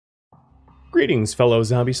Greetings, fellow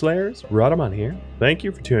zombie slayers. Rodamon here. Thank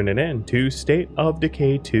you for tuning in to State of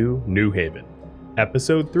Decay 2 New Haven,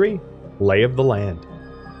 Episode 3, Lay of the Land.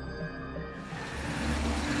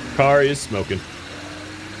 Car is smoking.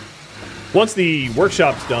 Once the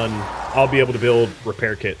workshop's done, I'll be able to build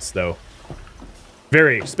repair kits, though.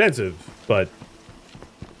 Very expensive, but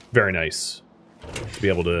very nice to be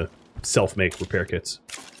able to self-make repair kits.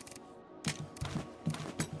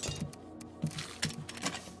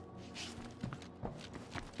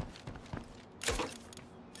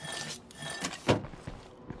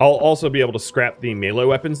 I'll also be able to scrap the melee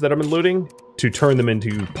weapons that I've been looting to turn them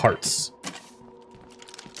into parts.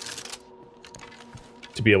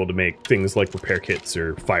 To be able to make things like repair kits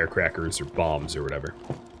or firecrackers or bombs or whatever.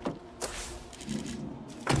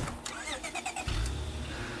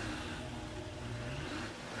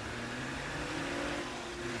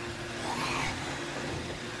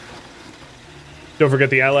 Don't forget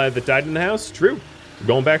the ally that died in the house. True. We're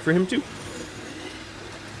going back for him too.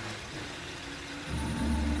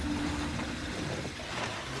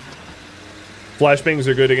 Flashbangs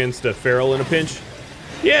are good against a feral in a pinch.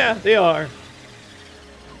 Yeah, they are.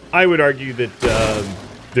 I would argue that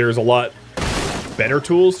there's a lot better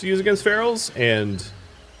tools to use against ferals, and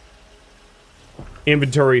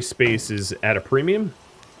inventory space is at a premium.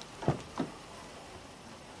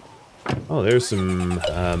 Oh, there's some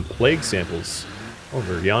plague samples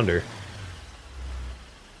over yonder.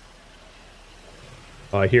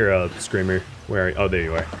 Oh, I hear a screamer. Where are you? Oh, there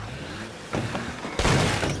you are.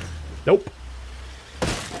 Nope.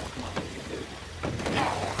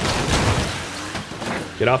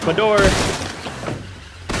 Get off my door.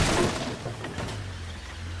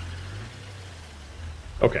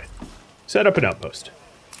 Okay. Set up an outpost.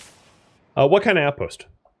 What kind of outpost?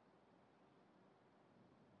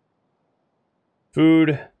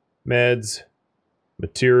 Food, meds,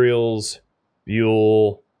 materials,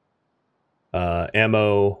 fuel,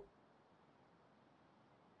 ammo.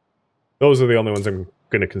 Those are the only ones I'm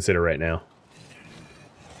going to consider right now.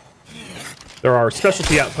 There are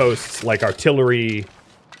specialty outposts like artillery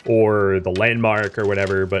or the landmark or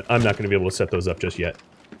whatever, but I'm not going to be able to set those up just yet.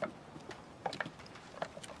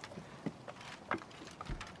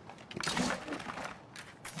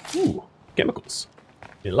 Ooh, chemicals.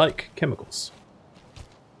 You like chemicals.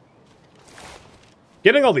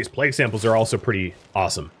 Getting all these plague samples are also pretty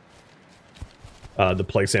awesome. The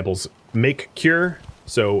plague samples make cure,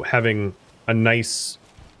 so having a nice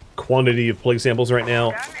quantity of plague samples right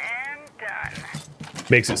now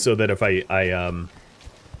makes it so that if I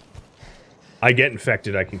get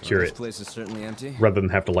infected, I can cure it. This place is certainly empty. Rather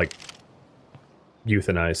than have to, like,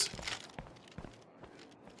 euthanize.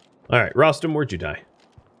 Alright, Rostam, where'd you die?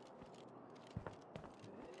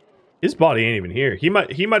 His body ain't even here. He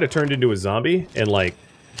might have turned into a zombie and, like,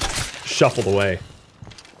 shuffled away.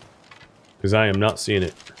 Because I am not seeing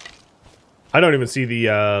it. I don't even see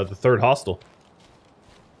the third hostile.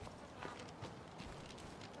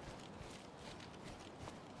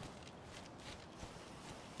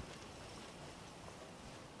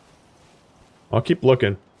 I'll keep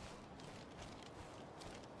looking.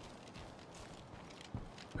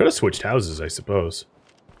 Could have switched houses, I suppose.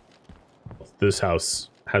 This house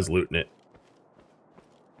has loot in it.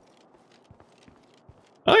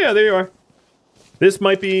 Oh yeah, there you are. This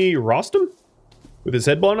might be Rostam? With his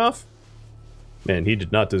head blown off? Man, he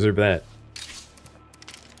did not deserve that.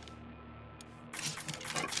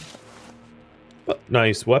 But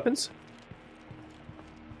nice weapons.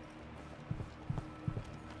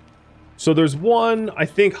 So there's one, I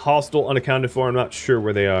think, hostile unaccounted for. I'm not sure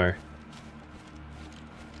where they are.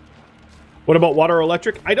 What about water or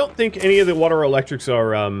electric? I don't think any of the water or electrics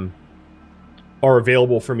are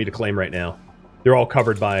available for me to claim right now. They're all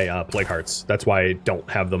covered by plague hearts. That's why I don't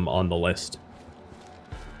have them on the list.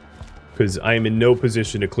 Because I am in no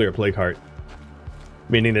position to clear a plague heart.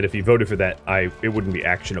 Meaning that if you voted for that, it wouldn't be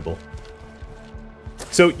actionable.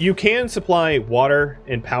 So you can supply water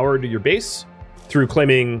and power to your base through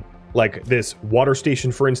claiming, like, this water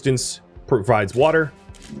station, for instance, provides water,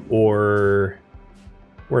 or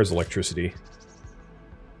where's electricity?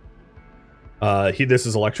 This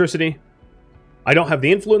is electricity. I don't have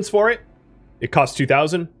the influence for it. It costs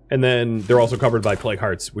 2,000, and then they're also covered by plague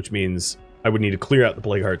hearts, which means I would need to clear out the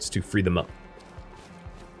plague hearts to free them up.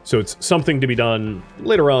 So it's something to be done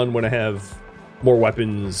later on when I have more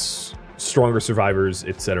weapons, stronger survivors,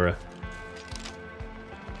 etc.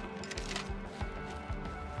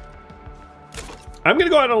 I'm going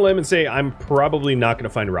to go out on a limb and say I'm probably not going to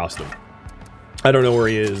find Rostam. I don't know where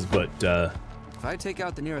he is, but if I take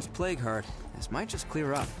out the nearest plague heart, this might just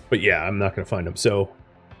clear up. But yeah, I'm not going to find him. So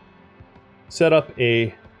set up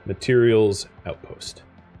a Materials outpost.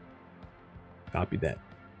 Copy that.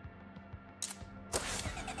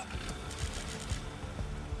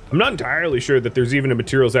 I'm not entirely sure that there's even a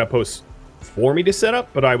materials outpost for me to set up,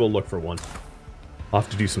 but I will look for one. I'll have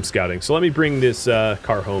to do some scouting. So let me bring this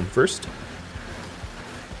car home first.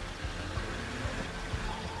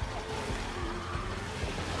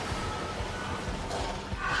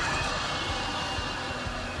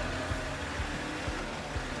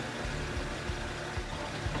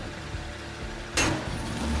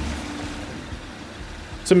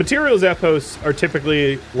 So materials outposts are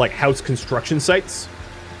typically like house construction sites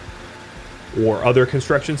or other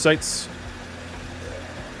construction sites.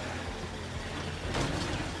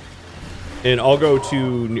 And I'll go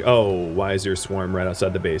to... Oh, why is there a swarm right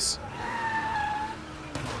outside the base?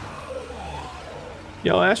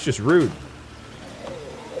 Yo, that's just rude.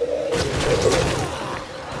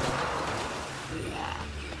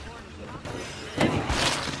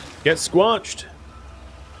 Get squanched.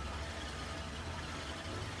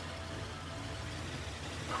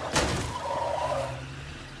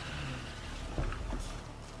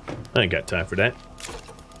 I ain't got time for that.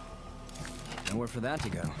 Nowhere for that to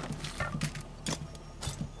go.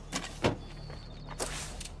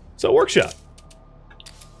 So, workshop.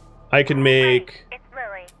 I can make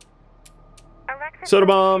soda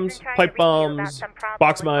bombs, pipe bombs,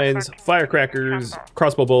 box mines, firecrackers,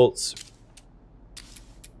 crossbow bolts,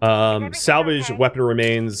 salvage weapon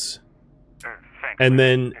remains, and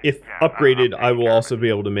then, if upgraded, I will also be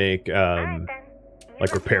able to make,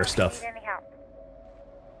 like, repair stuff.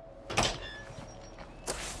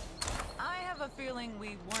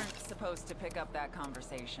 We weren't supposed to pick up that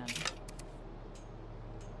conversation.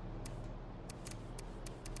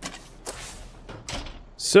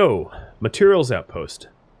 So, materials outpost.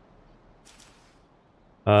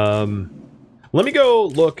 Let me go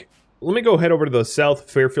look. Let me go head over to the South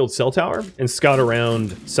Fairfield cell tower and scout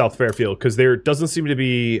around South Fairfield, because there doesn't seem to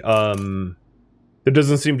be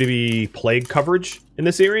plague coverage in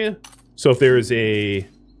this area. So if there is a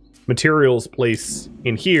materials place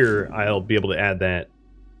in here, I'll be able to add that.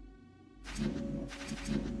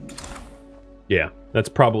 Yeah, that's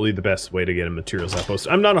probably the best way to get a materials outpost.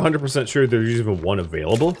 I'm not 100% sure there's even one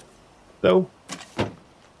available, though.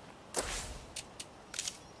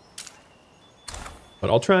 But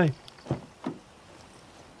I'll try.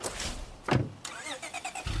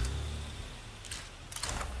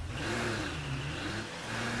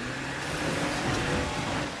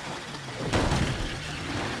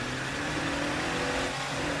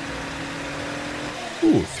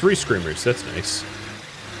 Ooh, 3 screamers. That's nice.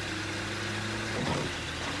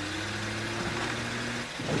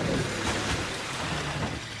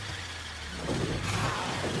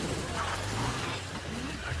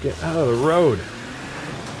 Get out of the road.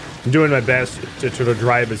 I'm doing my best to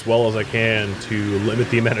drive as well as I can to limit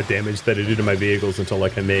the amount of damage that I do to my vehicles until I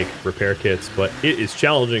can make repair kits, but it is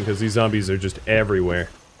challenging because these zombies are just everywhere.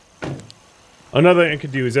 Another thing I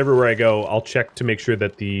could do is everywhere I go, I'll check to make sure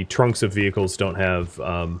that the trunks of vehicles don't have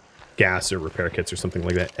gas or repair kits or something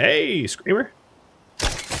like that. Hey, Screamer!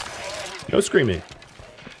 No screaming.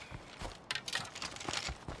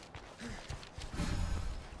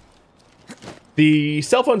 The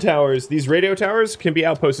cell phone towers, these radio towers, can be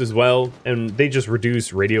outposts as well, and they just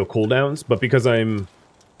reduce radio cooldowns, but because I'm,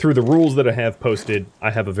 through the rules that I have posted,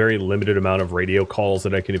 I have a very limited amount of radio calls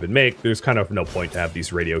that I can even make. There's kind of no point to have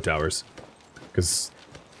these radio towers, because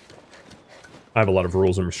I have a lot of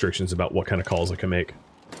rules and restrictions about what kind of calls I can make.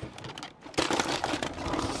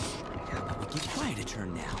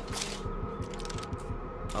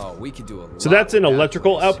 Oh, we could do a lot. So that's an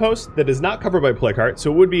electrical outpost that is not covered by plague heart,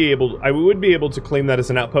 so I would be able to claim that as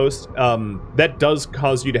an outpost. That does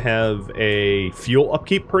cause you to have a fuel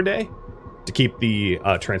upkeep per day to keep the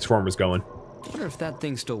transformers going. I wonder if that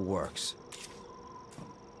thing still works.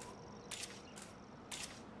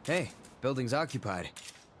 Hey, building's occupied.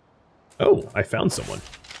 Oh, I found someone.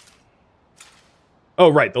 Oh,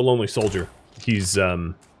 right, the lonely soldier. He's,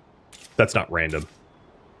 that's not random.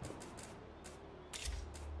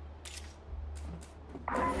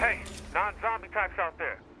 Hey, non-zombie types out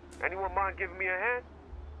there. Anyone mind giving me a hand?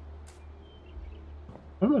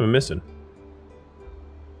 What am I missing?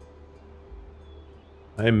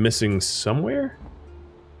 I am missing somewhere?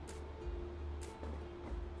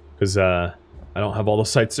 Because, I don't have all the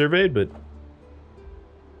sites surveyed, but...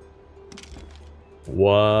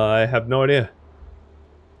 I have no idea.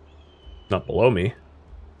 Not below me.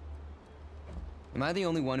 Am I the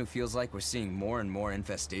only one who feels like we're seeing more and more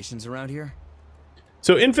infestations around here?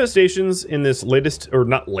 So infestations in this latest, or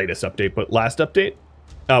not latest update, but last update,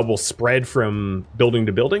 will spread from building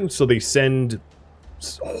to building. So they send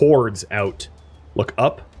hordes out. Look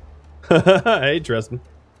up. Hey, Tristan.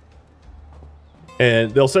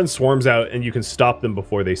 And they'll send swarms out, and you can stop them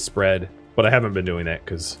before they spread. But I haven't been doing that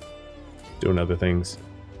because doing other things.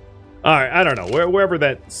 All right, I don't know. Wherever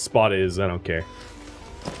that spot is, I don't care.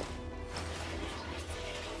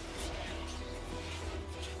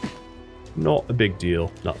 Not a big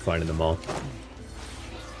deal. Not finding them all.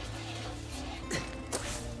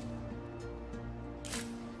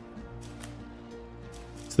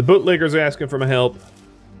 So the bootleggers are asking for my help.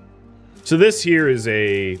 So this here is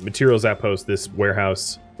a materials outpost, this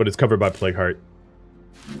warehouse, but it's covered by Plague Heart.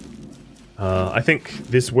 I think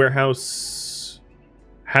this warehouse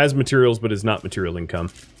has materials, but is not material income.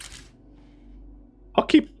 I'll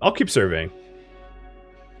keep surveying.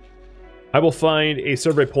 I will find a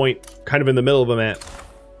survey point kind of in the middle of a map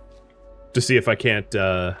to see if I can't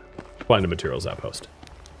find a materials outpost.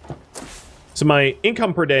 So my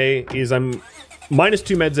income per day is I'm minus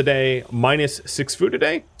 2 meds a day, minus 6 food a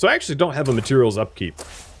day. So I actually don't have a materials upkeep.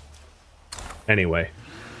 Anyway.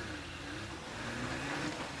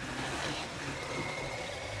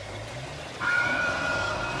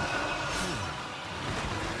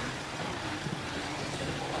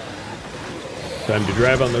 Time to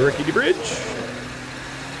drive on the rickety bridge.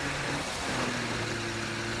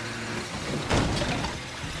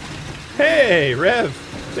 Hey, Rev.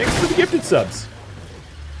 Thanks for the gifted subs.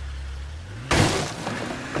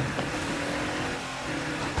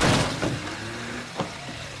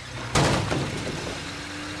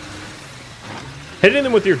 Hitting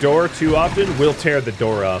them with your door too often will tear the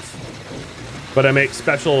door off. But I make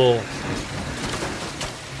special...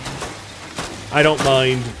 I don't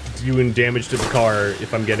mind doing damage to the car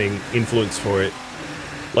if I'm getting influence for it.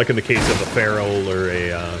 Like in the case of a feral or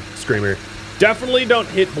a screamer. Definitely don't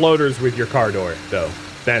hit bloaters with your car door, though.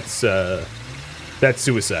 That's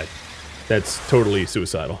suicide. That's totally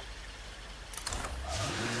suicidal.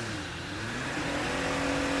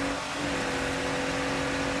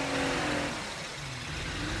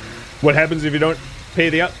 What happens if you don't pay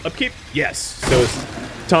the upkeep? Yes. So as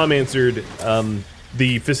Tom answered,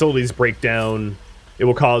 the facilities break down. It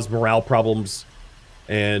will cause morale problems,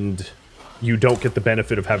 and you don't get the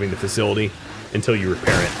benefit of having the facility until you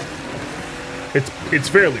repair it. It's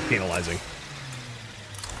fairly penalizing.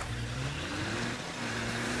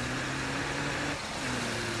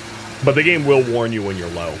 But the game will warn you when you're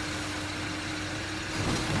low.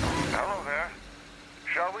 Hello there.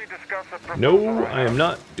 Shall we discuss a proposal? No, I am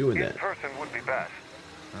not doing In that. person would be best.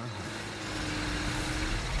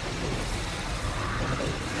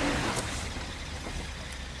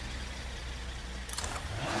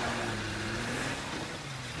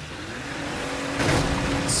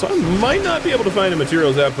 So I might not be able to find a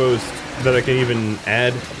materials outpost that I can even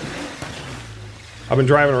add. I've been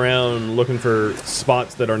driving around looking for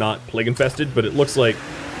spots that are not plague infested, but it looks like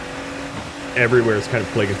everywhere is kind of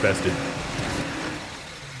plague infested.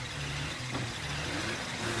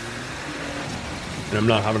 And I'm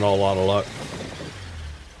not having a lot of luck.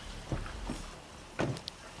 I'm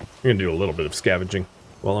gonna do a little bit of scavenging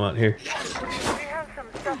while I'm out here. We have some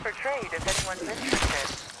stuff for trade if anyone's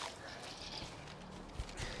interested.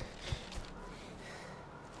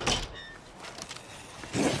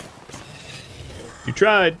 You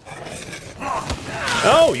tried.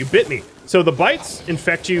 Oh, you bit me. So the bites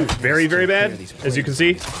infect you very, very bad, as you can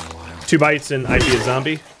see. 2 bites and I'd be a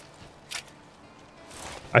zombie.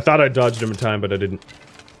 I thought I dodged him in time, but I didn't.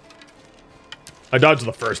 I dodged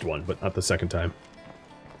the first one, but not the second time.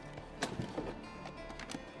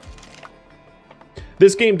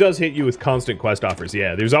 This game does hit you with constant quest offers.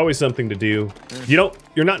 Yeah, there's always something to do. You're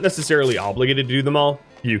not necessarily obligated to do them all.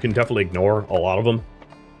 You can definitely ignore a lot of them.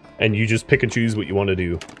 And you just pick and choose what you want to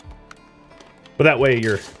do. But that way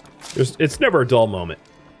it's never a dull moment.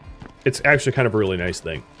 It's actually kind of a really nice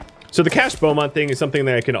thing. So the Cash Beaumont thing is something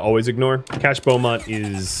that I can always ignore. Cash Beaumont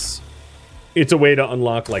it's a way to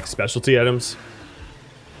unlock like specialty items.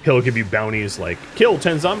 He'll give you bounties like kill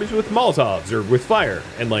 10 zombies with Molotovs or with fire.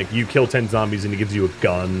 And like you kill 10 zombies and he gives you a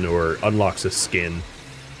gun or unlocks a skin.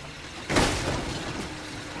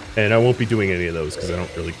 And I won't be doing any of those because I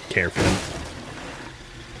don't really care for them.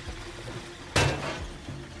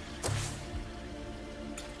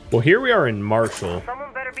 Well, here we are in Marshall.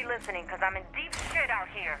 Someone better be listening, because I'm in deep shit out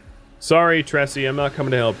here. Sorry, Tressie, I'm not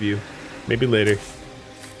coming to help you. Maybe later.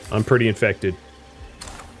 I'm pretty infected.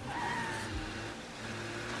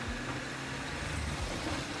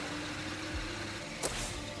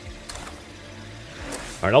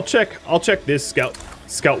 All right, I'll check this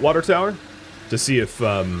scout water tower to see if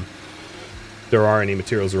there are any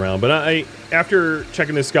materials around. But after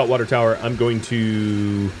checking this scout water tower, I'm going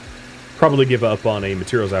to Probably give up on a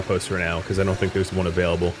materials outpost for now, because I don't think there's one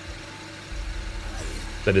available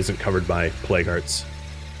that isn't covered by plague hearts.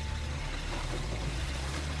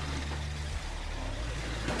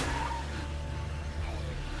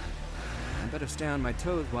 I better stay on my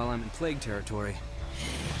toes while I'm in plague territory.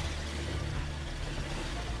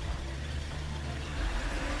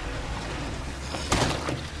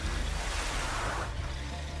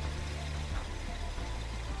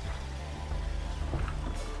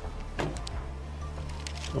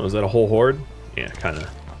 Oh, is that a whole horde? Yeah, kind of.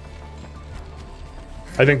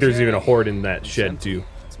 I think there's even a horde in that shed, too.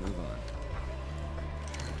 Let's move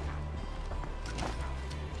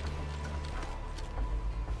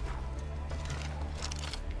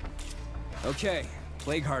on. Okay,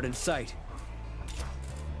 plague heart in sight.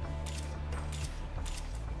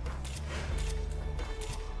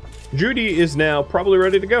 Judy is now probably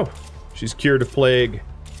ready to go. She's cured of plague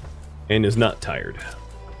and is not tired.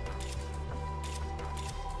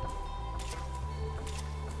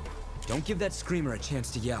 Don't give that screamer a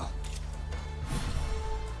chance to yell.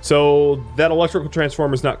 So that electrical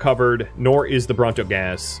transformer is not covered, nor is the Bronto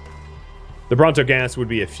gas. The Bronto gas would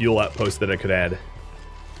be a fuel outpost that I could add,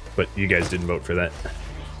 but you guys didn't vote for that.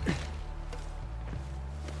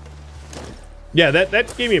 Yeah,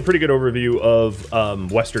 that gave me a pretty good overview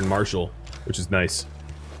of Western Marshall, which is nice.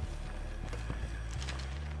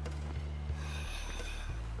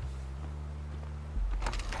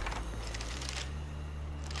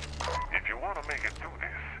 If you want to make it through this,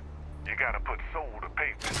 you gotta put soul to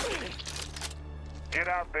pavement. Get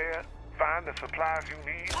out there, find the supplies you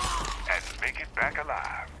need, and make it back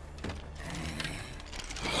alive.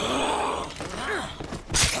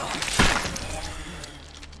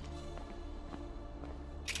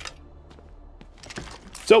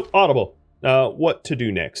 So, Audible, what to do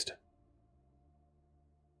next?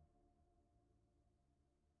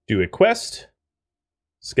 Do a quest,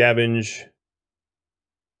 scavenge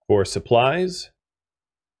for supplies,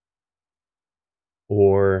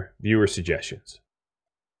 or viewer suggestions.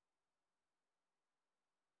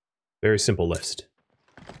 Very simple list.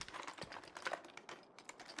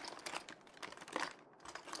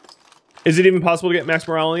 Is it even possible to get max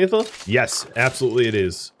morale in lethal? Yes, absolutely it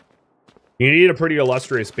is. You need a pretty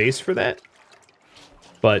illustrious base for that,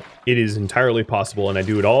 but it is entirely possible, and I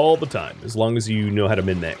do it all the time, as long as you know how to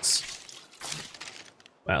min-max.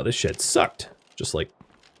 Wow, this shed sucked. Just like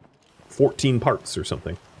 14 parts or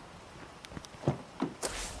something.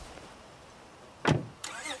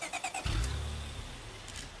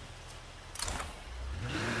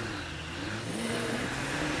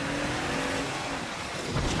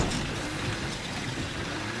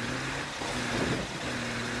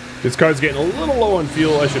 This car's getting a little low on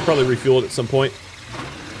fuel. I should probably refuel it at some point.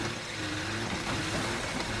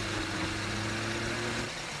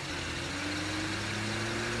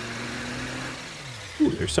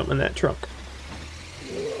 Ooh, there's something in that trunk.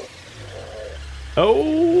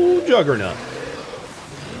 Oh, Juggernaut.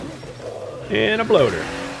 And a bloater.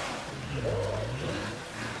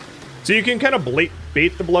 So you can kind of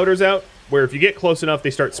bait the bloaters out, where if you get close enough,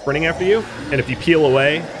 they start sprinting after you. And if you peel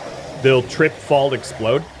away, they'll trip, fall,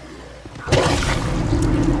 explode.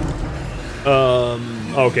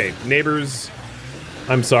 Okay, neighbors,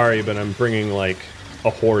 I'm sorry, but I'm bringing, like, a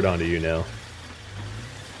horde onto you now.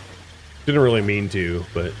 Didn't really mean to,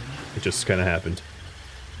 but it just kind of happened.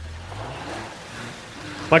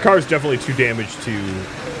 My car is definitely too damaged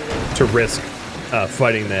to risk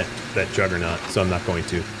fighting that Juggernaut, so I'm not going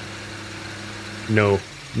to. No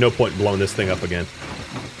point in blowing this thing up again.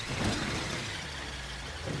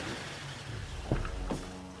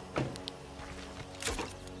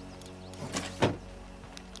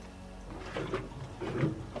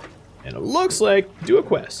 Looks like do a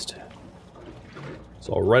quest.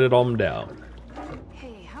 So I'll write it all down.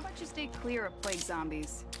 Hey, how about you stay clear of plague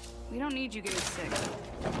zombies? We don't need you getting sick.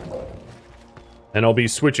 And I'll be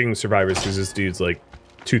switching survivors because this dude's like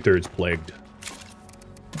 2/3 plagued.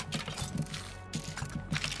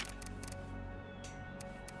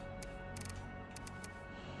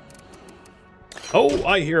 Oh,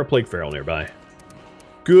 I hear a plague feral nearby.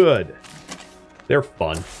 Good. They're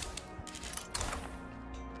fun.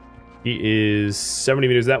 He is 70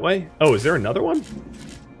 meters that way. Oh, is there another one?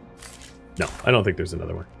 No, I don't think there's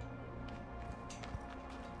another one.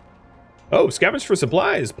 Oh, scavenge for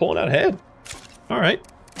supplies, pulling out ahead. All right.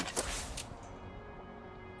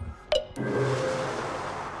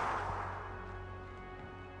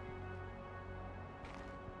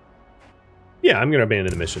 Yeah, I'm gonna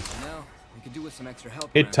abandon the mission. No, we could do with some extra help.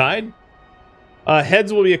 It tied.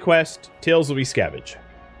 Heads will be a quest. Tails will be scavenge.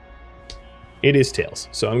 It is tails,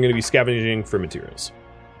 so I'm going to be scavenging for materials.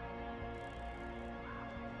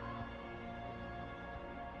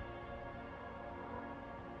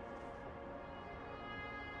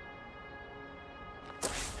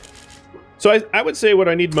 So I would say what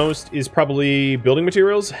I need most is probably building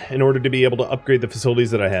materials in order to be able to upgrade the facilities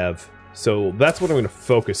that I have. So that's what I'm going to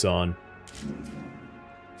focus on.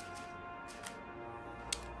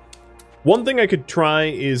 One thing I could try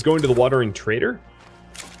is going to the watering trader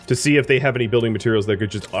to see if they have any building materials that I could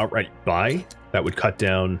just outright buy. That would cut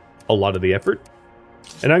down a lot of the effort.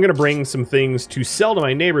 And I'm going to bring some things to sell to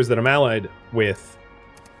my neighbors that I'm allied with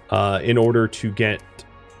in order to get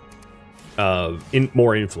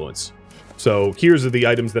more influence. So here's the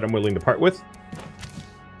items that I'm willing to part with.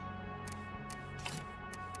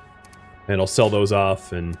 And I'll sell those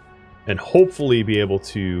off and hopefully be able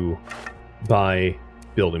to buy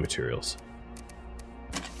building materials.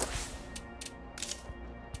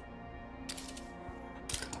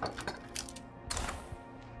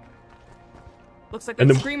 Looks like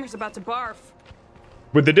the screamer's about to barf.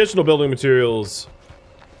 With additional building materials,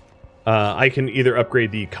 I can either upgrade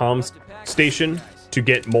the comms station to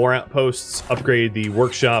get more outposts, upgrade the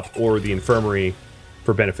workshop, or the infirmary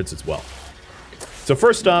for benefits as well. So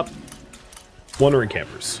first stop, wandering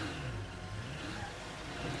campers.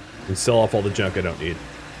 And sell off all the junk I don't need.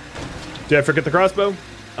 Did I forget the crossbow?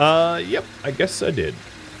 Yep, I guess I did.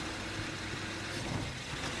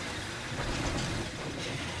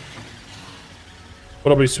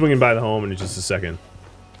 But I'll be swinging by the home in just a second.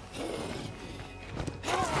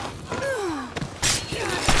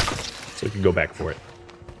 So we can go back for it.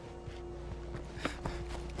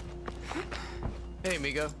 Hey,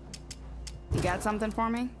 amigo. You got something for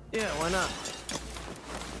me? Yeah, why not?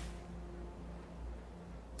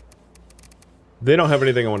 They don't have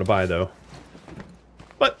anything I want to buy, though.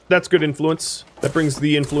 But that's good influence. That brings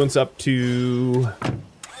the influence up to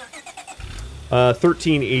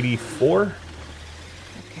 1384.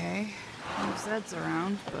 Okay. No Zed's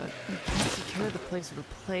around, but we can't secure the place with a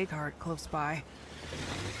plague heart close by.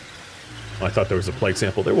 Oh, I thought there was a plague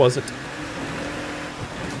sample. There wasn't.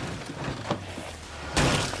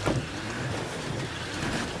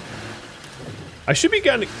 I should be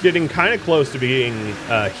getting kind of close to being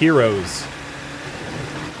heroes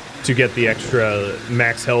to get the extra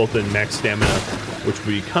max health and max stamina, which would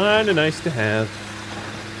be kind of nice to have.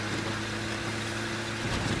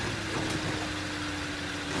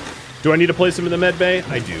 Do I need to place them in the med bay?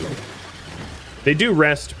 I do. They do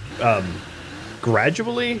rest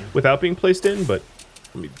gradually without being placed in, but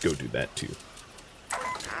let me go do that too. I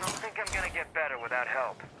don't think I'm gonna get better without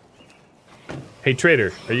help. Hey,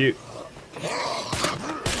 trader, are you...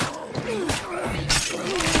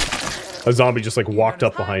 A zombie just like walked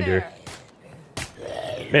up behind her.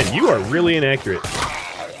 Man, you are really inaccurate.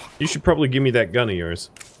 You should probably give me that gun of yours.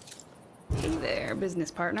 Hey there, business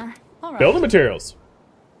partner. All right. Building materials.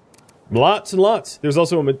 Lots and lots. There's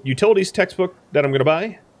also a utilities textbook that I'm going to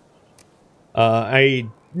buy.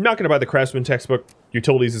 I'm not going to buy the craftsman textbook.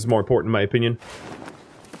 Utilities is more important in my opinion.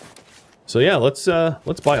 So yeah, let's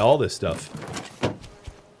buy all this stuff.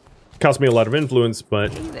 Cost me a lot of influence,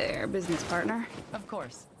 but... Hey there, business partner. Of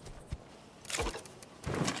course.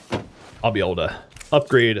 I'll be able to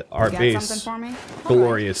upgrade our You got base something for me?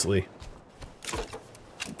 gloriously.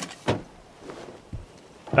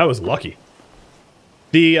 That was lucky.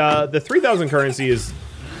 The 3,000 currency is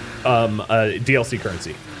a DLC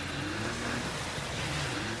currency.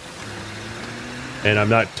 And I'm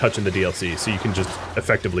not touching the DLC, so you can just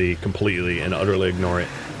effectively, completely, and utterly ignore it.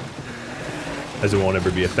 As it won't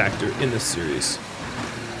ever be a factor in this series.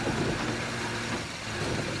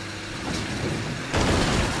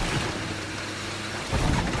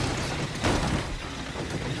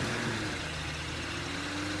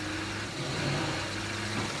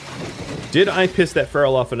 Did I piss that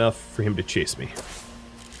feral off enough for him to chase me?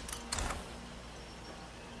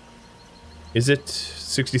 Is it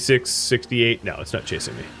 66, 68? No, it's not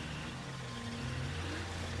chasing me.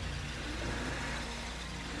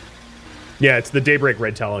 Yeah, it's the Daybreak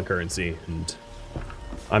Red Talon currency, and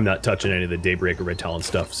I'm not touching any of the Daybreak or Red Talon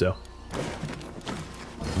stuff, so...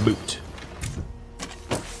 Boot.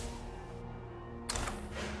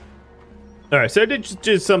 Alright, so I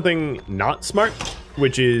did something not smart,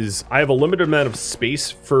 which is I have a limited amount of space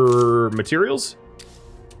for materials.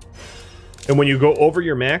 And when you go over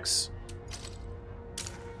your max,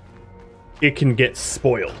 it can get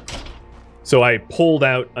spoiled. So I pulled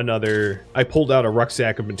out a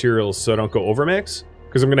rucksack of materials so I don't go over max,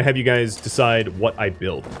 because I'm going to have you guys decide what I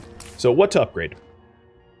build. So what to upgrade?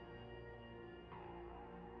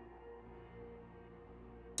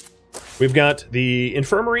 We've got the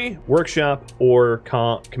infirmary, workshop, or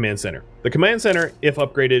command center. The command center, if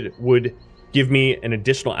upgraded, would give me an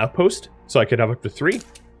additional outpost, so I could have up to 3.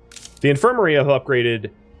 The infirmary, if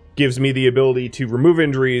upgraded, gives me the ability to remove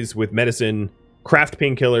injuries with medicine craft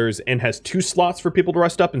painkillers, and has 2 slots for people to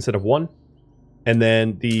rest up instead of 1. And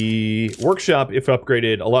then the workshop, if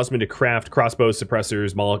upgraded, allows me to craft crossbows,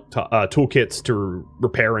 suppressors, toolkits to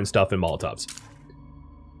repair and stuff, and molotovs.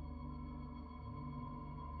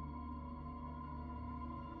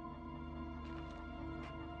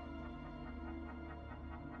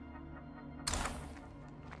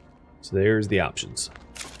 So there's the options.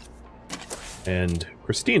 And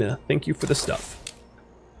Christina, thank you for the stuff.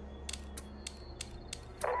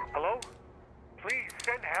 Hello? Please,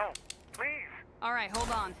 send help. Please. All right, hold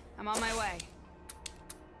on. I'm on my way.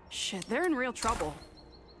 Shit, they're in real trouble.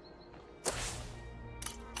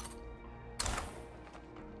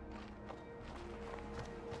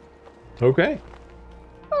 Okay.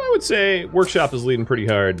 I would say workshop is leading pretty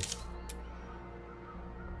hard.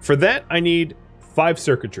 For that, I need 5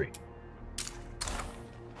 circuitry.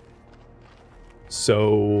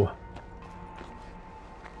 So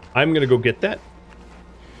I'm gonna go get that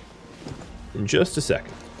in just a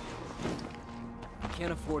second.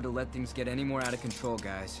 Can't afford to let things get any more out of control,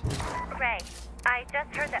 guys. Ray, I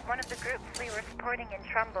just heard that one of the groups we were supporting in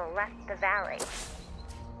Trumbull left the valley.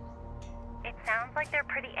 It sounds like they're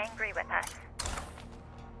pretty angry with us.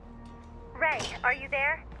 Ray, are you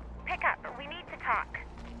there? Pick up. We need to talk.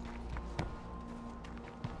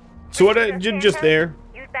 So what I did just there...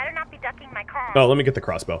 You'd better not be ducking my call. Oh, let me get the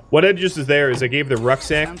crossbow. What I just is there is I gave the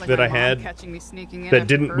rucksack Sounds like that my I mom had catching me sneaking in that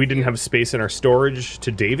after we didn't curfew. have space in our storage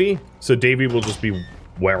to Davey, so Davey will just be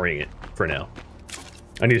wearing it for now.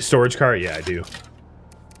 I need a storage car? Yeah, I do.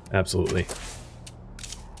 Absolutely.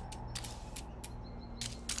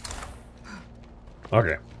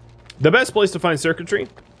 Okay. The best place to find circuitry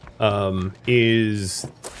is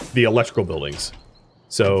the electrical buildings.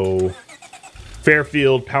 So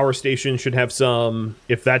Fairfield Power Station should have some.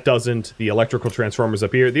 If that doesn't, the electrical transformers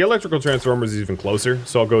up here. The electrical transformers is even closer,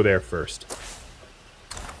 so I'll go there first.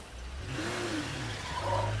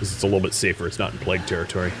 Because it's a little bit safer. It's not in plague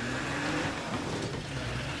territory.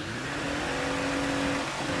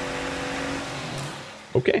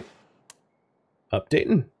 Okay.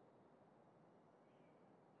 Updating.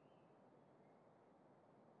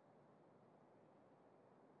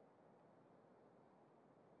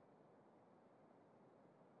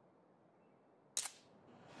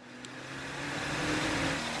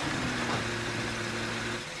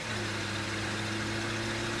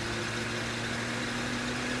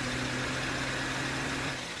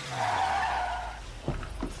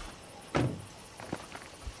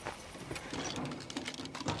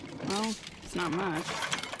 Well, it's not much.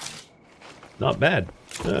 Not bad.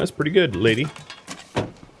 That's pretty good, lady.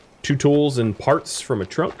 2 tools and parts from a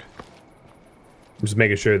trunk. I'm just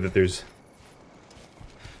making sure that there's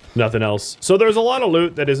nothing else. So there's a lot of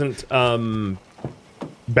loot that isn't bound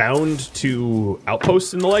to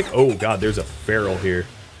outposts and the like. Oh god, there's a feral here.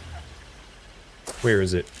 Where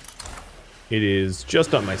is it? It is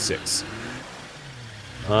just on my 6.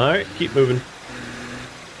 Alright, keep moving.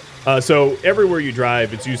 So everywhere you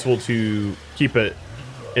drive, it's useful to keep an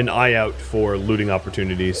eye out for looting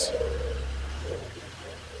opportunities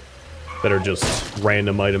that are just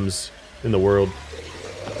random items in the world.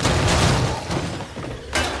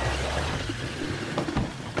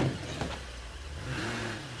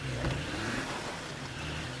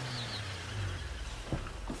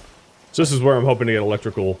 So this is where I'm hoping to get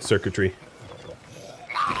electrical circuitry.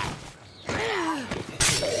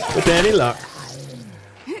 With any luck.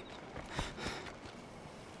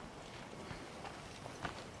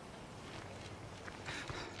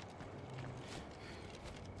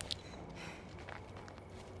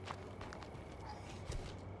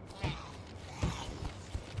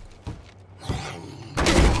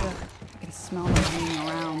 I can smell them hanging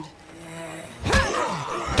around.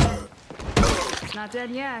 It's not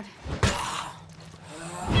dead yet.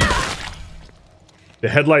 The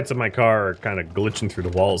headlights of my car are kind of glitching through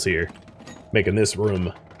the walls here, making this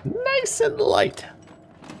room nice and light.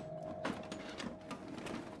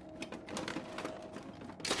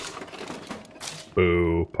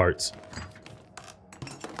 Boo, parts.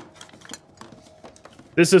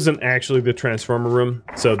 This isn't actually the transformer room,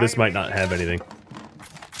 so this might not have anything.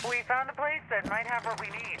 We found a place that might have what we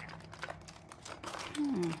need.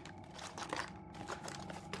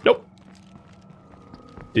 Nope.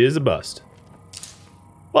 It is a bust.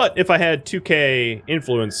 But if I had 2K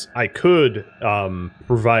influence, I could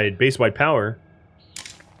provide base-wide power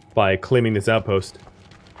by claiming this outpost.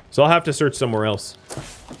 So I'll have to search somewhere else.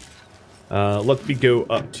 Let me go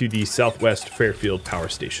up to the Southwest Fairfield Power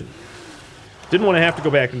Station. Didn't want to have to go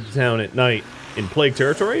back into town at night in Plague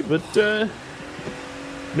territory, but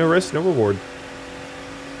no risk, no reward.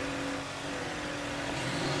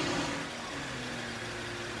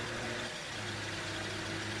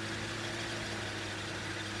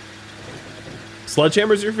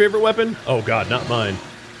 Sledgehammer's your favorite weapon? Oh god, not mine.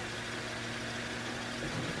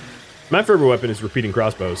 My favorite weapon is repeating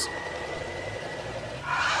crossbows.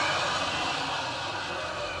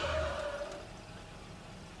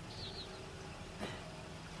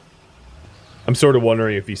 I'm sort of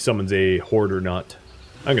wondering if he summons a horde or not.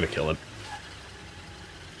 I'm gonna kill him.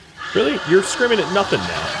 Really? You're screaming at nothing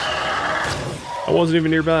now. I wasn't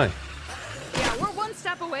even nearby. Yeah, we're one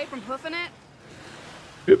step away from hoofing it.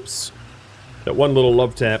 Oops. That one little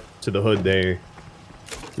love tap to the hood there.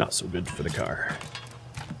 Not so good for the car.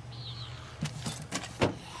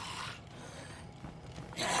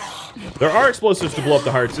 There are explosives to blow up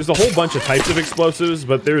the hearts. There's a whole bunch of types of explosives,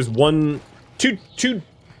 but there's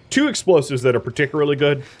two explosives that are particularly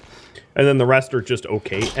good, and then the rest are just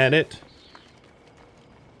okay at it.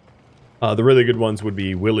 The really good ones would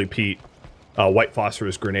be Willy Pete, white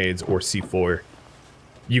phosphorus grenades, or C4.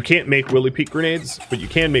 You can't make Willy Pete grenades, but you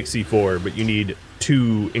can make C4, but you need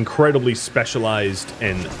 2 incredibly specialized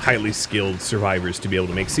and highly skilled survivors to be able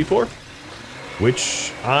to make C4,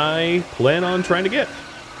 which I plan on trying to get.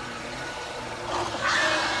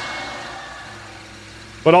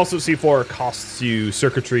 But also C4 costs you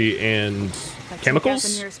circuitry and chemicals,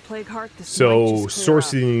 so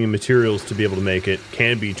sourcing materials to be able to make it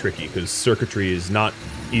can be tricky, because circuitry is not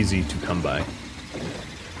easy to come by.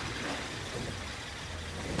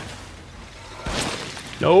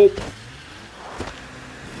 Nope.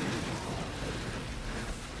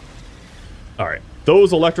 Alright,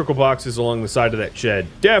 those electrical boxes along the side of that shed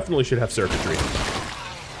definitely should have circuitry.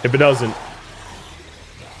 If it doesn't,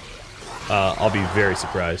 I'll be very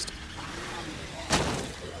surprised.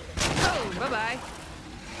 Oh, bye-bye.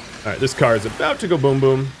 Alright, this car is about to go boom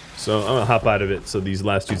boom, so I'm gonna hop out of it so these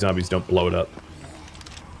last 2 zombies don't blow it up.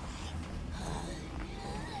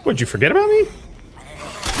 What'd you forget about me?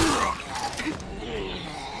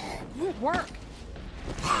 Won't work.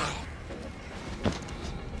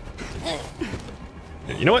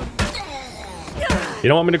 You know what? You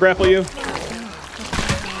don't want me to grapple you?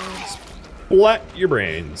 Splat your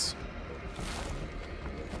brains.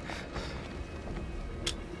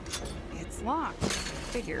 It's locked.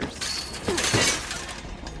 Figures.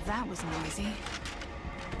 Well, that was noisy.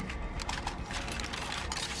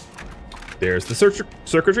 There's the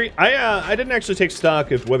circuitry. I didn't actually take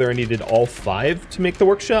stock of whether I needed all 5 to make the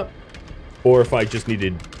workshop, or if I just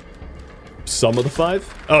needed some of the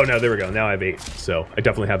 5. Oh no, there we go. Now I have 8, so I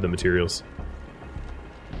definitely have the materials.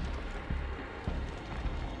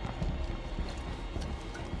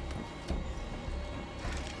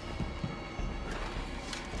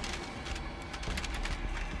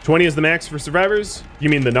 $20 is the max for survivors? You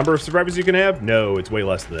mean the number of survivors you can have? No, it's way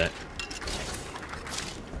less than that.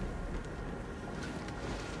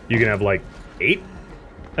 You can have like 8,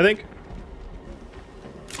 I think.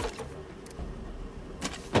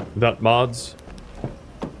 Without mods.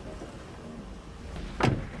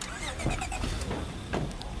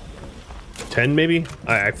 $10 maybe?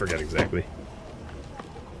 I forget exactly.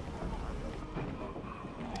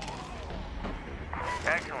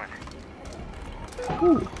 Excellent.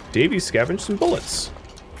 Ooh, Davey scavenged some bullets.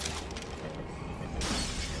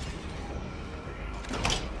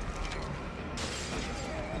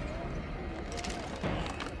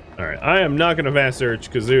 Alright, I am not going to fast search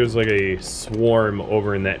because there's like a swarm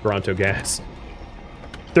over in that Bronto gas.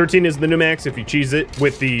 13 is the new max if you cheese it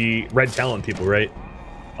with the red talent people, right?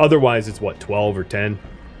 Otherwise, it's what, 12 or 10?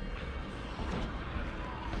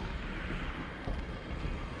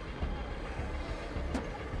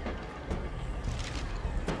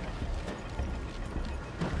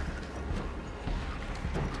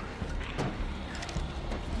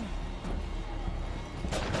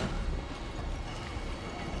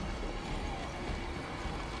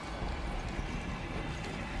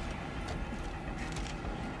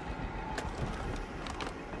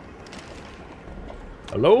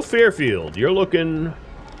 Hello, Fairfield. You're looking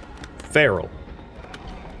feral.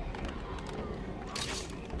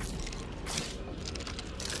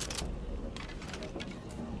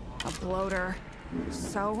 A bloater.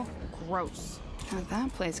 So gross. Now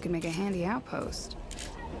that place could make a handy outpost.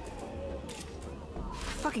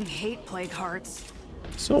 Fucking hate plague hearts.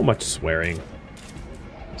 So much swearing.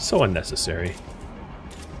 So unnecessary.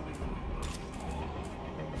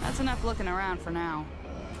 That's enough looking around for now.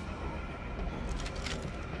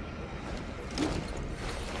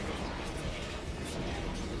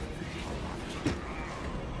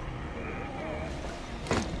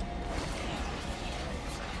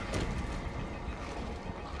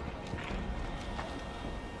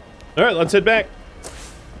 All right, let's head back.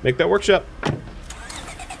 Make that workshop.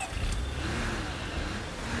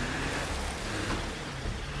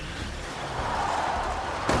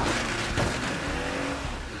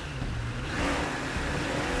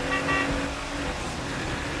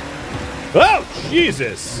 Oh,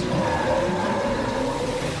 Jesus!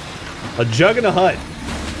 A jug and a hut.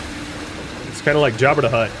 It's kind of like Jabba the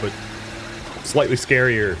Hutt, but slightly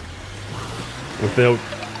scarier.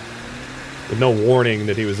 With no warning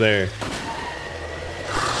that he was there.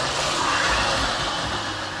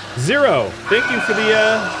 Zero, thank you for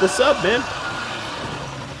the sub, man.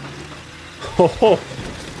 Oh,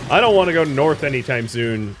 I don't want to go north anytime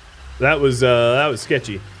soon. That was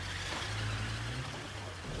sketchy.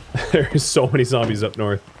 There's so many zombies up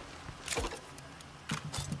north.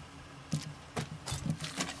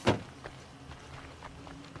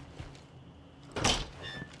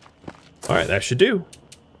 All right, that should do.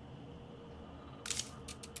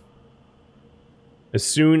 As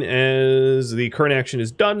soon as the current action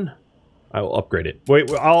is done, I will upgrade it. Wait,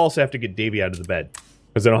 I'll also have to get Davey out of the bed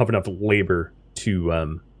because I don't have enough labor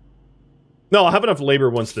to. No, I'll have enough labor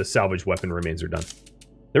once the salvage weapon remains are done.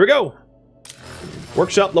 There we go.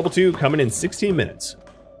 Workshop level 2 coming in 16 minutes.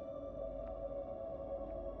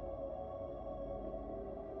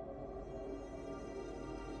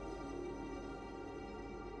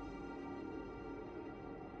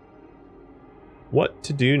 What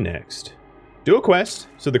to do next? Do a quest.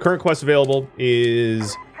 So the current quest available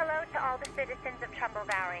is... Hello to all the citizens of Trumbull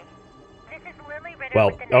Valley. This is Lily Ritter.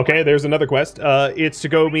 Well, okay, there's another quest. It's to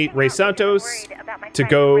go meet Ray Santos, to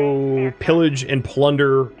go pillage and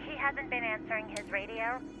plunder, He hasn't been answering his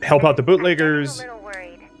radio. help out the bootleggers,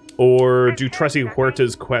 or do Tressie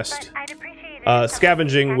Huerta's quest.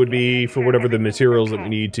 Scavenging would be for whatever the materials that we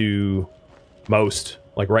need to most.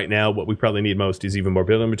 Like right now, what we probably need most is even more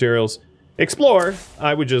building materials. Explore,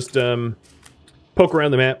 I would just poke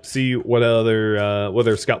around the map, see what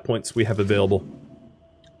other scout points we have available.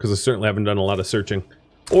 Because I certainly haven't done a lot of searching.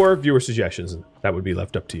 Or viewer suggestions, that would be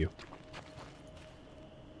left up to you.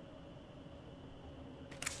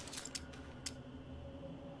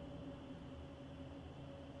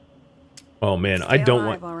 Oh man, I don't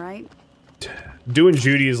want... All right. Doing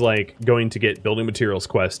Judy's, like, going to get building materials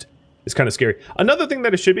quest is kind of scary. Another thing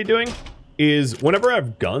that I should be doing is whenever I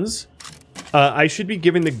have guns, I should be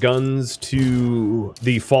giving the guns to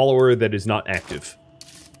the follower that is not active.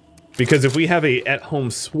 Because if we have a at-home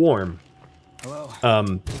swarm,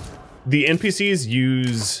 the NPCs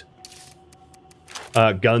use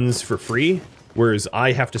guns for free, whereas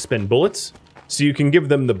I have to spend bullets, so you can give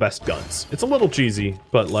them the best guns. It's a little cheesy,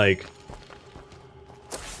 but like,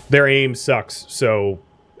 their aim sucks, so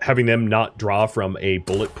having them not draw from a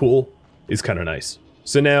bullet pool is kind of nice.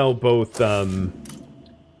 So now both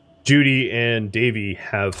Judy and Davey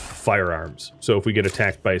have firearms. So if we get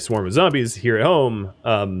attacked by a swarm of zombies here at home,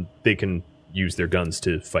 they can use their guns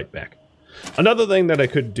to fight back. Another thing that I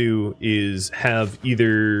could do is have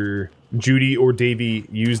either Judy or Davey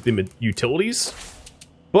use the utilities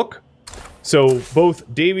book. So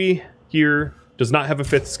both Davey here does not have a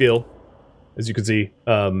 5th skill. As you can see,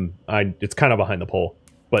 it's kind of behind the pole,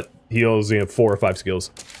 but he only has 4 or 5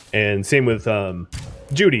 skills. And same with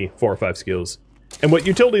Judy, 4 or 5 skills. And what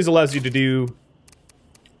utilities allows you to do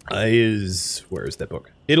is... Where is that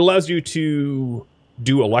book? It allows you to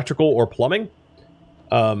do electrical or plumbing.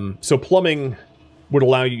 So plumbing would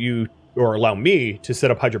allow you, or allow me, to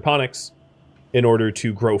set up hydroponics in order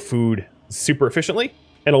to grow food super efficiently.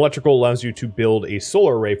 And electrical allows you to build a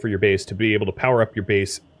solar array for your base to be able to power up your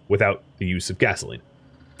base without the use of gasoline.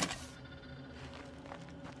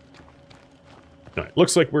 Alright,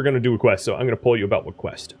 looks like we're going to do a quest, so I'm going to poll you about what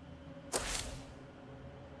quest.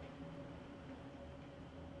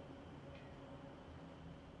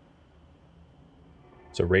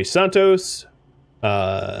 So Ray Santos,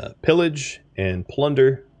 pillage and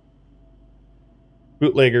plunder.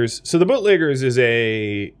 Bootleggers. So the bootleggers is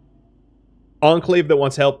a enclave that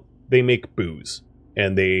wants help. They make booze,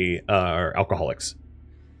 and they are alcoholics.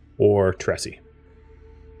 Or Tressie.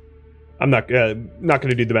 I'm not going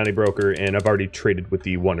to do the bounty broker, and I've already traded with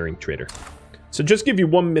the wandering trader. So just give you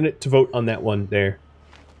 1 minute to vote on that one there.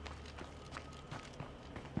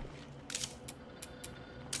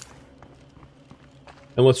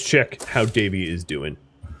 And let's check how Davey is doing.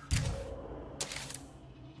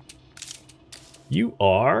 You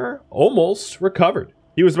are almost recovered.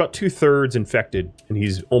 He was about 2/3 infected, and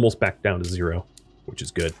he's almost back down to 0, which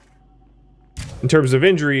is good. In terms of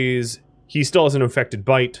injuries, he still has an infected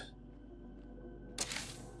bite.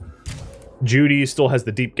 Judy still has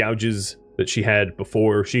the deep gouges that she had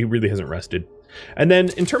before. She really hasn't rested. And then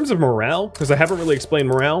in terms of morale, because I haven't really explained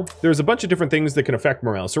morale, there's a bunch of different things that can affect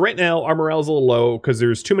morale. So right now, our morale is a little low because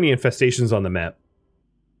there's too many infestations on the map.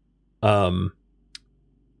 Our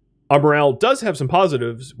morale does have some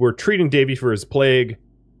positives. We're treating Davey for his plague.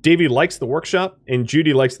 Davey likes the workshop, and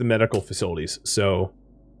Judy likes the medical facilities. So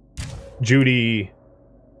Judy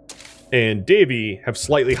and Davy have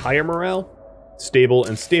slightly higher morale, stable,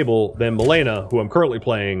 than Milena, who I'm currently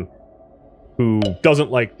playing, who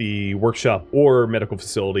doesn't like the workshop or medical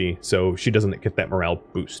facility, so she doesn't get that morale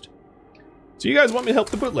boost. So you guys want me to help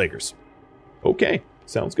the bootleggers? Okay,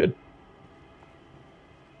 sounds good.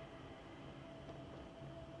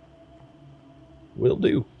 Will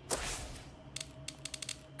do.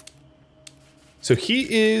 So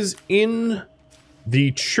he is in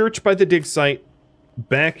the church by the dig site,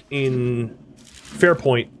 back in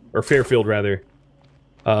Fairpoint, or Fairfield rather.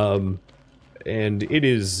 And it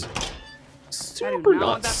is super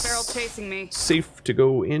not that barrel chasing me. safe to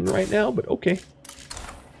go in right now, but okay.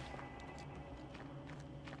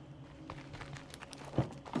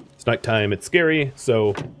 It's nighttime, it's scary,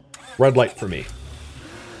 so red light for me.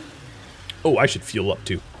 Oh, I should fuel up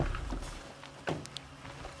too.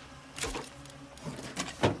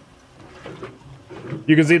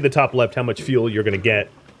 You can see at the top left how much fuel you're going to get.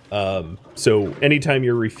 So anytime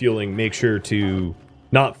you're refueling, make sure to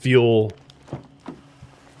not fuel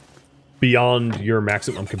beyond your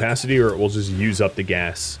maximum capacity, or it will just use up the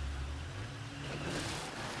gas.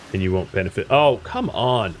 And you won't benefit. Oh, come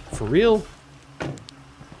on. For real?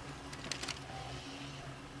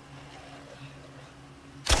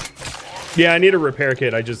 Yeah, I need a repair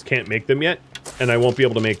kit. I just can't make them yet. And I won't be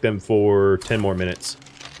able to make them for 10 more minutes.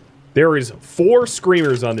 There is 4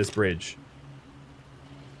 screamers on this bridge.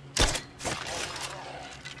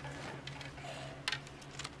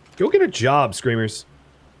 Go get a job, screamers.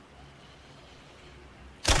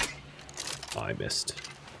 Oh, I missed.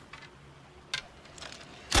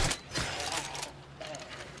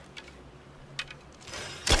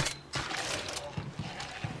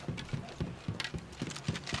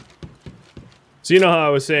 So you know how I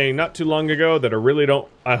was saying not too long ago that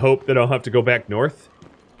I hope that I'll have to go back north?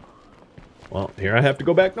 Well, here I have to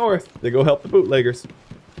go back north to go help the bootleggers.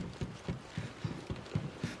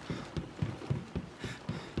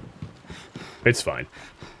 It's fine.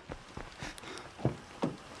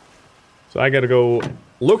 So I gotta go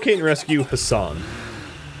locate and rescue Hassan.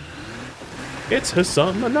 It's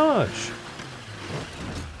Hassan Minaj.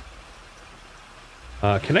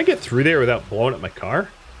 Can I get through there without blowing up my car?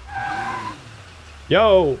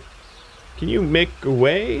 Yo, can you make a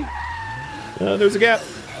way? There's a gap.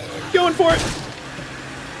 Going for it.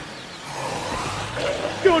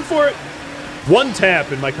 Going for it. 1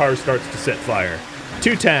 tap and my car starts to set fire.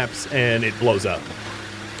 2 taps and it blows up.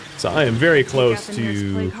 So I am very close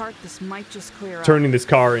to turning this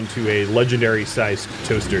car into a legendary-sized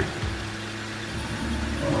toaster.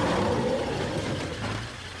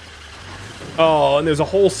 Oh, and there's a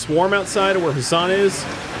whole swarm outside of where Hassan is.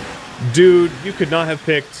 Dude, you could not have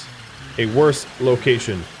picked a worse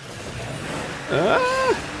location. Ah!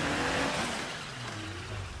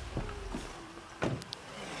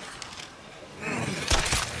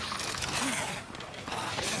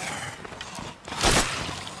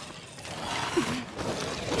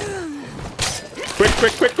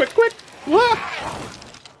 Quick! Ah!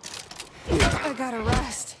 I gotta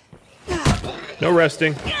rest. No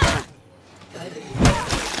resting.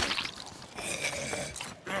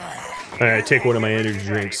 Alright, take one of my energy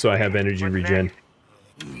drinks so I have energy regen.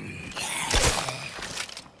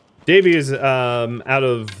 Davey is out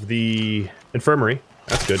of the infirmary.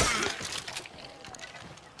 That's good.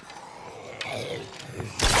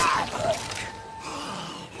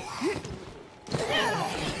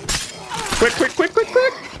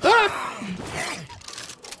 Quick! Ah!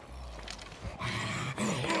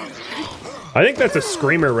 I think that's a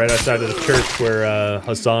screamer right outside of the church where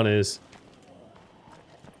Hassan is.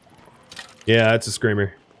 Yeah, it's a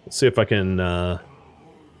screamer. Let's see if I can, Oh,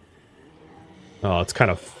 it's kind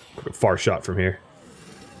of far shot from here.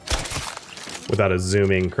 Without a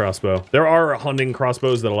zooming crossbow. There are hunting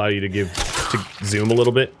crossbows that allow you to zoom a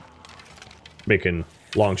little bit. Making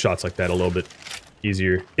long shots like that a little bit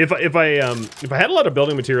easier. If I had a lot of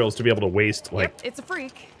building materials to be able to waste, like... Yep, it's a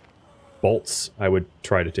freak. Bolts, I would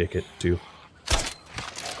try to take it, too.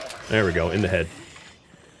 There we go, in the head.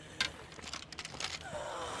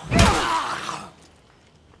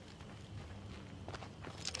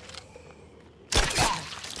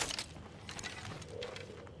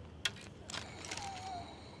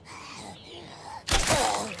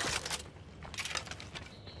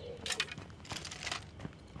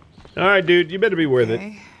 Alright, dude, you better be worth it.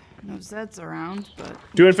 No Zeds around, but...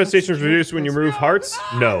 Do infestations reduce when you remove hearts?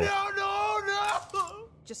 No.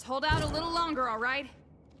 Just hold out a little longer, alright?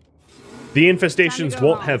 The infestations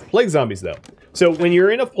won't have plague zombies, though. So when you're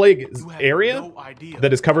in a plague area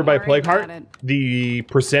that is covered by a plague heart, the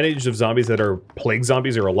percentage of zombies that are plague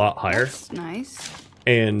zombies are a lot higher. That's nice.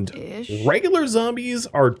 And Ish. regular zombies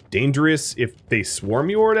are dangerous if they swarm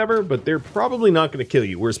you or whatever, but they're probably not going to kill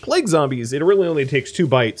you. Whereas plague zombies, it really only takes 2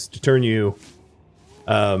 bites to turn you.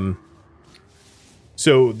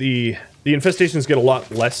 So the infestations get a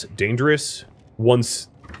lot less dangerous once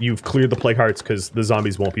you've cleared the plague hearts, because the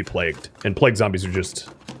zombies won't be plagued. And plague zombies are just,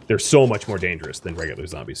 they're so much more dangerous than regular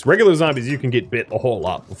zombies. Regular zombies, you can get bit a whole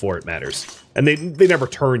lot before it matters. And they never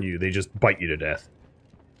turn you, they just bite you to death.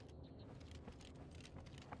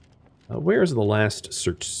 Where's the last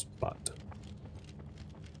search spot?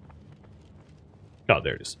 Oh,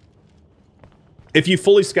 there it is. If you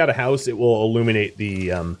fully scout a house, it will illuminate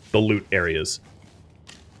the loot areas.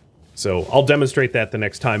 So I'll demonstrate that the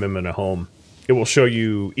next time I'm in a home. It will show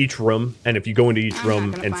you each room, and if you go into each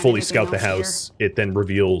room and fully scout the house, it then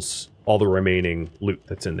reveals all the remaining loot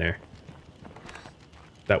that's in there.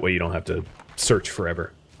 That way you don't have to search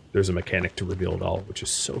forever. There's a mechanic to reveal it all, which is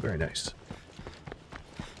so very nice.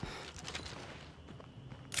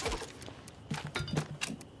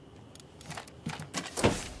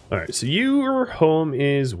 Alright, so your home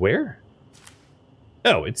is where?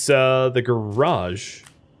 Oh, it's the garage.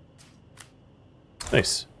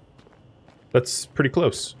 Nice. That's pretty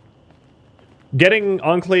close. Getting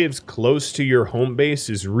enclaves close to your home base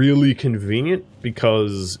is really convenient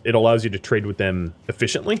because it allows you to trade with them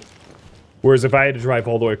efficiently. Whereas if I had to drive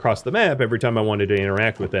all the way across the map every time I wanted to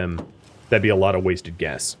interact with them, that'd be a lot of wasted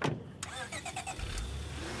gas.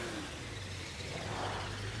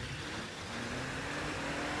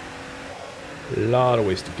 A lot of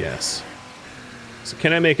wasted gas. So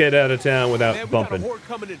can I make it out of town without bumping?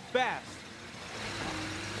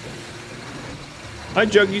 Hi,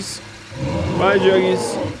 Juggies. Bye,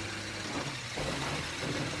 Juggies.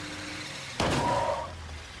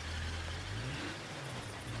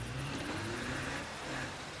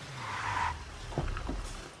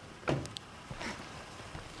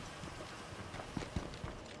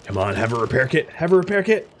 Come on, have a repair kit. Have a repair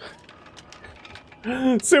kit.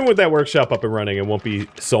 Soon with that workshop up and running, it won't be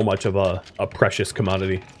so much of a precious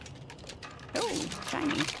commodity. Oh,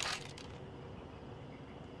 shiny.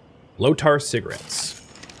 Low tar cigarettes.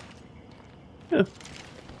 Yeah,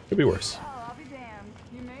 could be worse. Oh, I'll be damned.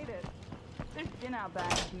 You made it. There's gin out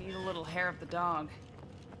back if you need a little hair of the dog.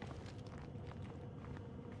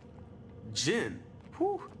 Gin?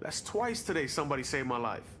 Whew, that's twice today somebody saved my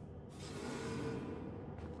life.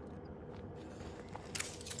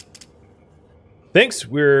 Thanks,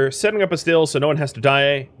 we're setting up a still so no one has to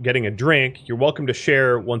die getting a drink. You're welcome to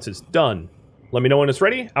share once it's done. Let me know when it's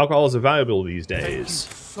ready. Alcohol is valuable these days.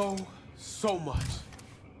 Thank you so much.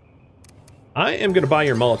 I am going to buy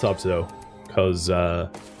your Molotovs, though, because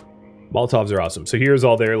Molotovs are awesome. So here's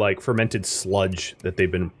all their, like, fermented sludge that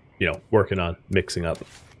they've been, you know, working on, mixing up.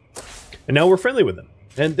 And now we're friendly with them.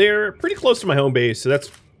 And they're pretty close to my home base, so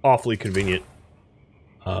that's awfully convenient.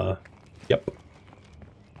 Yep.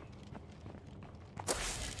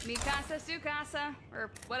 Mi casa, su casa, or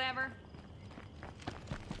whatever.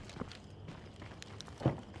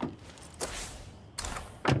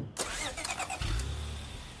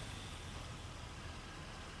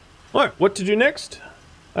 Alright, what to do next?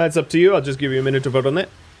 That's up to you. I'll just give you a minute to vote on that.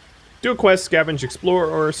 Do a quest, scavenge, explore,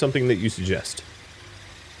 or something that you suggest.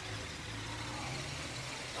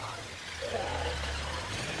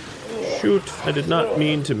 Shoot, I did not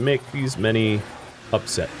mean to make these many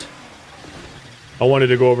upset. I wanted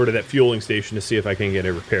to go over to that fueling station to see if I can get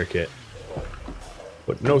a repair kit.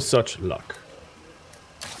 But no such luck.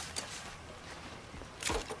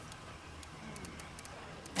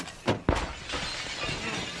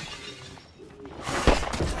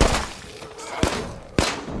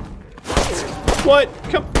 What?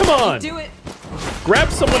 Come on! Do it.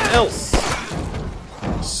 Grab someone else!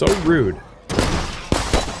 So rude.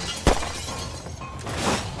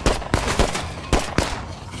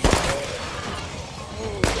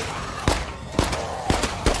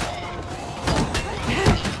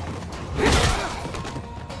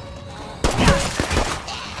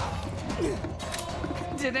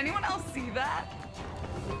 Did anyone else see that?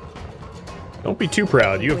 Don't be too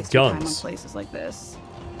proud, you have Waste your time on guns. places like this.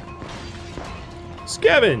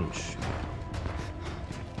 Scavenge!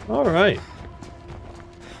 Alright.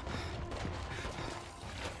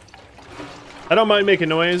 I don't mind making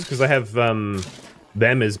noise, because I have them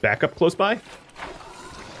as backup close by.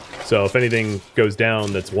 So if anything goes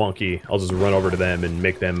down that's wonky, I'll just run over to them and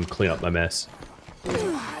make them clean up my mess.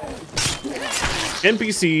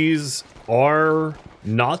 NPCs are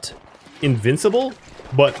not invincible,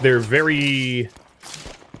 but they're very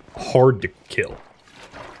hard to kill.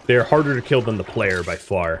 They're harder to kill than the player by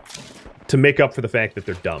far, to make up for the fact that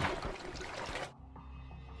they're dumb.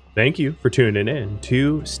 Thank you for tuning in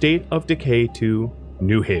to State of Decay 2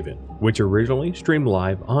 New Haven, which originally streamed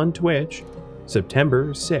live on Twitch September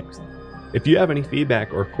 6th. If you have any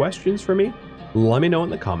feedback or questions for me, let me know in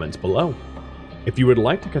the comments below. If you would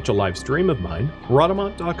like to catch a live stream of mine,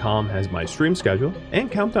 Rhodamont.com has my stream schedule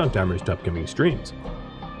and countdown timers to upcoming streams.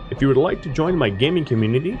 If you would like to join my gaming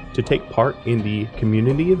community to take part in the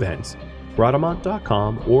community events,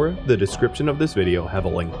 Rhodamont.com or the description of this video have a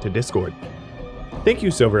link to Discord. Thank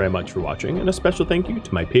you so very much for watching, and a special thank you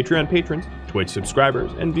to my Patreon patrons, Twitch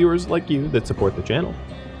subscribers, and viewers like you that support the channel.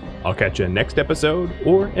 I'll catch you next episode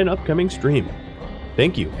or an upcoming stream.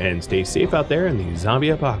 Thank you, and stay safe out there in the zombie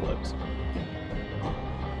apocalypse.